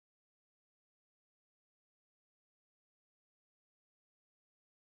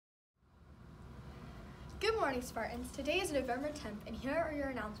Good morning, Spartans. Today is November 10th, and here are your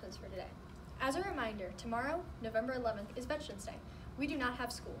announcements for today. As a reminder, tomorrow, November 11th, is Veterans Day. We do not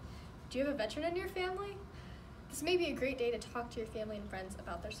have school. Do you have a veteran in your family? This may be a great day to talk to your family and friends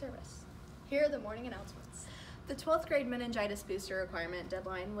about their service. Here are the morning announcements. The 12th grade meningitis booster requirement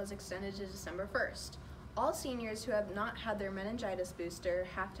deadline was extended to December 1st. All seniors who have not had their meningitis booster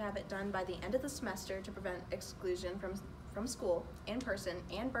have to have it done by the end of the semester to prevent exclusion from school, in person,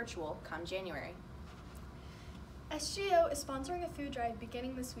 and virtual come January. SGO is sponsoring a food drive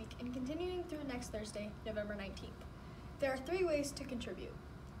beginning this week and continuing through next Thursday, November 19th. There are 3 ways to contribute.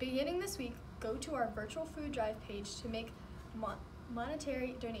 Beginning this week, go to our virtual food drive page to make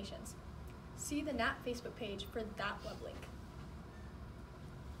monetary donations. See the NAP Facebook page for that web link.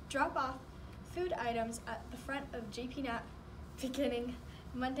 Drop off food items at the front of JP NAP beginning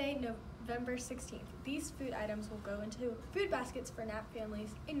Monday, November 16th. These food items will go into food baskets for NAP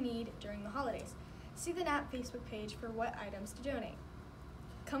families in need during the holidays. See the NAP Facebook page for what items to donate.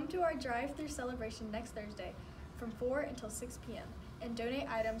 Come to our drive-through celebration next Thursday from 4 until 6 p.m. and donate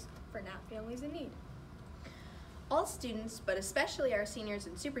items for NAP families in need. All students, but especially our seniors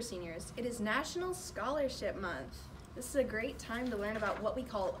and super seniors, it is National Scholarship Month. This is a great time to learn about what we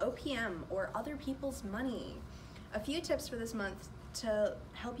call OPM, or other people's money. A few tips for this month to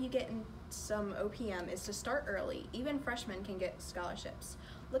help you get in some OPM is to start early. Even freshmen can get scholarships.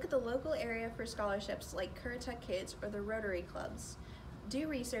 Look at the local area for scholarships like Currituck Kids or the Rotary Clubs. Do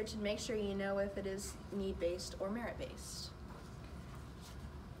research and make sure you know if it is need-based or merit-based.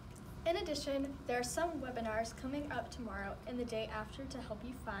 In addition, there are some webinars coming up tomorrow and the day after to help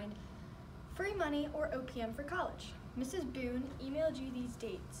you find free money or OPM for college. Mrs. Boone emailed you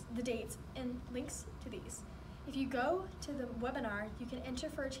the dates and links to these. If you go to the webinar, you can enter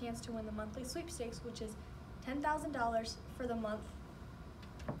for a chance to win the monthly sweepstakes, which is $10,000 for the month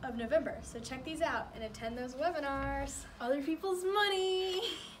of November. So check these out and attend those webinars. Other people's money!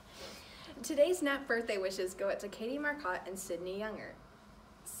 Today's NAP birthday wishes go out to Katie Marcotte and Sydney Younger.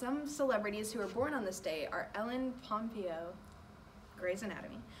 Some celebrities who are born on this day are Ellen Pompeo, Grey's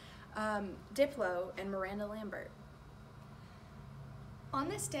Anatomy, Diplo, and Miranda Lambert. On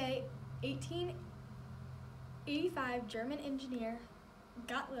this day, 1885, German engineer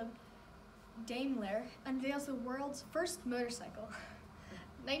Gottlieb Daimler unveils the world's first motorcycle.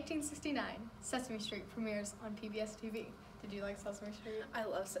 1969, Sesame Street premieres on PBS TV. Did you like Sesame Street? I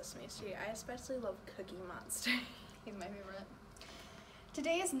love Sesame Street. I especially love Cookie Monster. He's my favorite.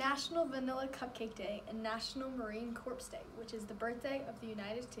 Today is National Vanilla Cupcake Day and National Marine Corps Day, which is the birthday of the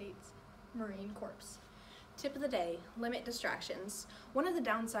United States Marine Corps. Tip of the day, limit distractions. One of the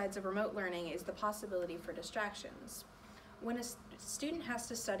downsides of remote learning is the possibility for distractions. When a student has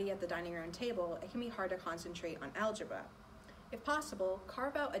to study at the dining room table, it can be hard to concentrate on algebra. If possible,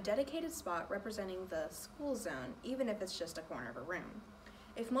 carve out a dedicated spot representing the school zone, even if it's just a corner of a room.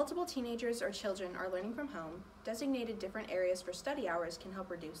 If multiple teenagers or children are learning from home, designated different areas for study hours can help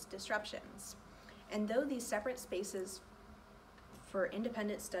reduce disruptions. And though these separate spaces for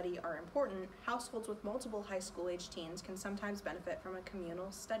independent study are important, households with multiple high school-age teens can sometimes benefit from a communal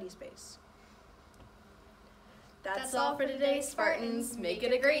study space. That's all for today, Spartans. Make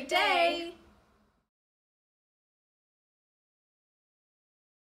it a great day!